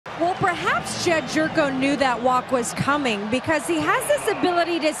perhaps Jedd Gyorko knew that walk was coming because he has this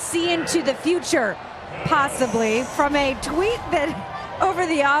ability to see into the future, possibly, from a tweet that over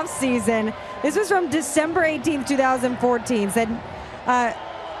the offseason, this was from December 18th, 2014, said,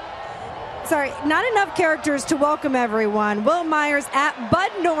 sorry, not enough characters to welcome everyone. Will Myers at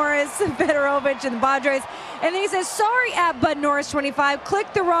Bud Norris, Federovich, and the Padres. And then he says, sorry at Bud Norris 25,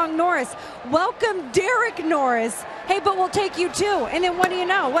 click the wrong Norris. Welcome Derek Norris. Hey, but we'll take you too. And then what do you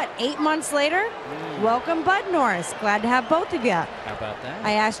know? What, 8 months later? Welcome Bud Norris. Glad to have both of you. How about that?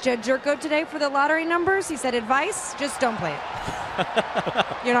 I asked Jedd Gyorko today for the lottery numbers. He said, advice, just don't play it.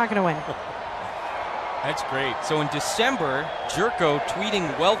 You're not going to win. That's great. So in December, Gyorko tweeting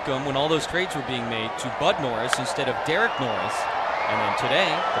welcome when all those trades were being made to Bud Norris instead of Derek Norris. And then today,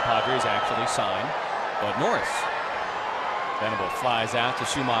 the Padres actually signed Bud Norris. Venable flies out to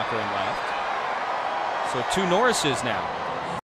Schumacher and left. So 2 Norrises now.